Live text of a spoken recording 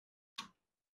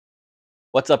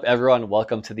What's up, everyone?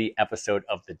 Welcome to the episode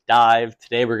of The Dive.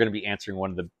 Today, we're going to be answering one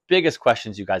of the biggest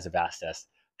questions you guys have asked us.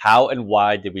 How and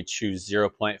why did we choose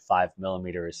 0.5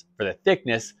 millimeters for the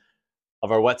thickness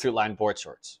of our wetsuit-lined board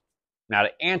shorts? Now,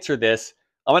 to answer this,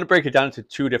 I'm going to break it down into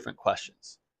two different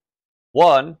questions.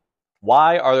 One,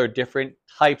 why are there different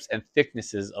types and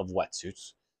thicknesses of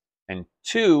wetsuits? And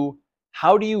two,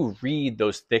 how do you read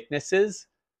those thicknesses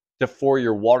for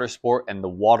your water sport and the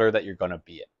water that you're going to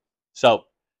be in? So,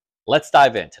 let's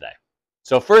dive in today.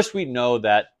 So first, we know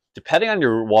that depending on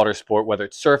your water sport, whether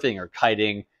it's surfing or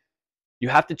kiting, you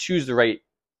have to choose the right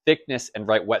thickness and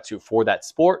right wetsuit for that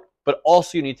sport, but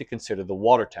also you need to consider the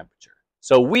water temperature.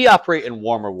 So we operate in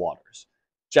warmer waters.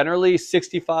 Generally,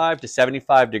 65 to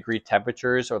 75 degree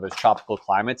temperatures or those tropical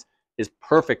climates is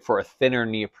perfect for a thinner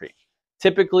neoprene,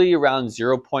 typically around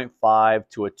 0.5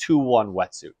 to a 2:1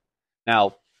 wetsuit.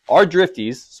 Now, our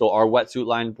Drifties, so our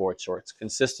wetsuit-lined board shorts,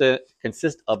 consist of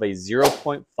a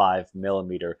 0.5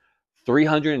 millimeter,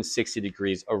 360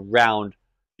 degrees around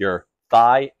your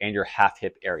thigh and your half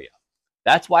hip area.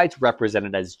 That's why it's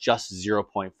represented as just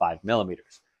 0.5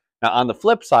 millimeters. Now, on the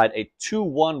flip side, a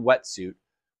 2:1 wetsuit,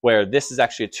 where this is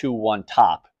actually a 2:1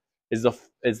 top, is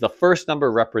the first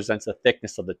number represents the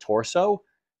thickness of the torso,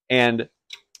 and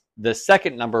the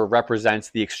second number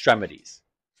represents the extremities.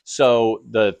 So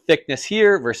the thickness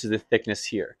here versus the thickness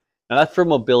here. Now that's for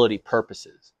mobility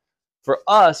purposes. For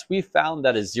us, we found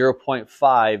that a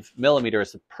 0.5 millimeter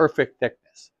is the perfect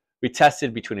thickness. We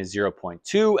tested between a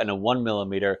 0.2 and a 1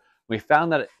 millimeter. We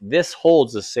found that this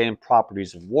holds the same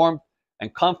properties of warmth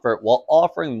and comfort while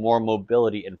offering more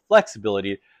mobility and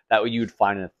flexibility that what you'd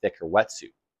find in a thicker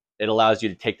wetsuit. It allows you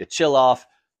to take the chill off,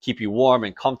 keep you warm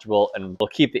and comfortable, and will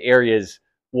keep the areas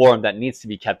warm that needs to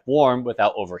be kept warm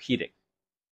without overheating.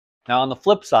 Now, on the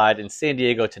flip side, in San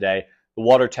Diego today, the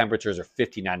water temperatures are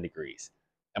 59 degrees.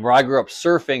 And where I grew up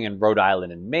surfing in Rhode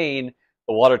Island and Maine,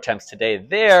 the water temps today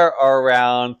there are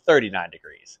around 39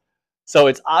 degrees. So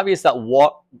it's obvious that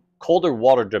colder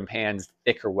water demands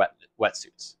thicker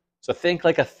wetsuits. So think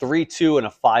like a 3.2 and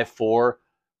a 5.4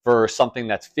 for something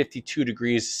that's 52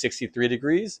 degrees to 63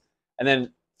 degrees. And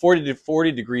then 40 to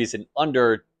 40 degrees and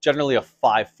under, generally a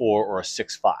 5.4 or a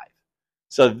 6.5.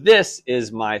 So this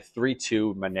is my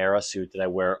 3.2 Monera suit that I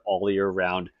wear all year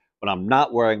round when I'm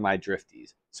not wearing my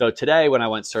Drifties. So today when I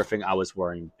went surfing, I was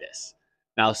wearing this.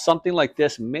 Now something like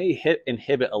this may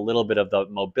inhibit a little bit of the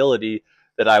mobility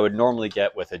that I would normally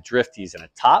get with a Drifties and a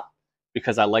top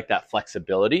because I like that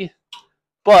flexibility.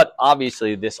 But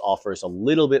obviously this offers a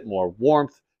little bit more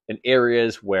warmth in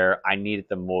areas where I need it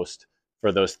the most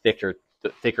for those thicker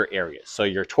areas. So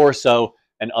your torso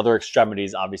and other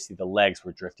extremities, obviously the legs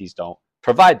where Drifties don't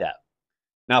provide that.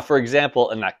 Now, for example,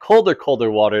 in that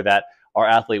colder water that our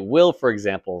athlete Will, for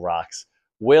example, rocks,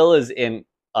 Will is in,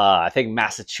 I think,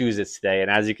 Massachusetts today.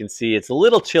 And as you can see, it's a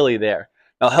little chilly there.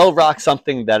 Now, he'll rock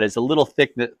something that is a little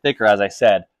thicker, as I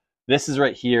said. This is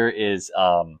right here is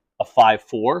a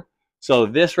 5.4. So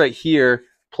this right here,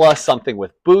 plus something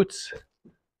with boots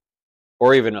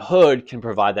or even a hood, can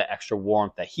provide that extra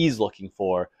warmth that he's looking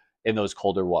for in those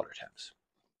colder water temps.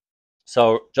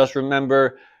 So just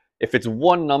remember, if it's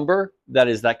one number, that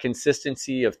is that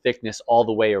consistency of thickness all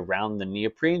the way around the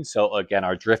neoprene. So again,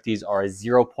 our Drifties are a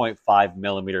 0.5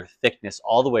 millimeter thickness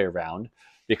all the way around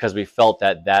because we felt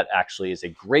that that actually is a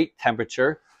great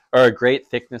temperature or a great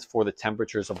thickness for the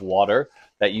temperatures of water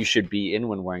that you should be in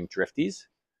when wearing Drifties.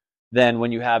 Then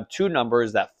when you have two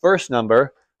numbers, that first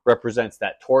number represents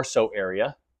that torso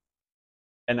area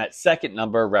and that second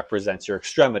number represents your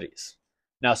extremities.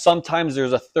 Now, sometimes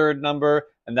there's a third number,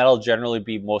 and that'll generally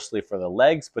be mostly for the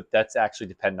legs, but that's actually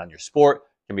dependent on your sport.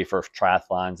 It can be for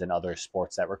triathlons and other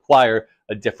sports that require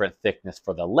a different thickness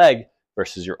for the leg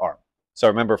versus your arm. So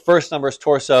remember, first number is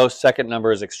torso, second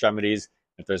number is extremities.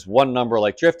 If there's one number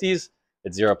like Drifties,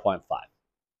 it's 0.5.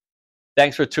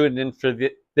 Thanks for tuning in for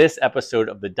this episode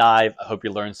of The Dive. I hope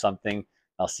you learned something.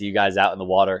 I'll see you guys out in the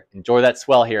water. Enjoy that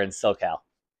swell here in SoCal.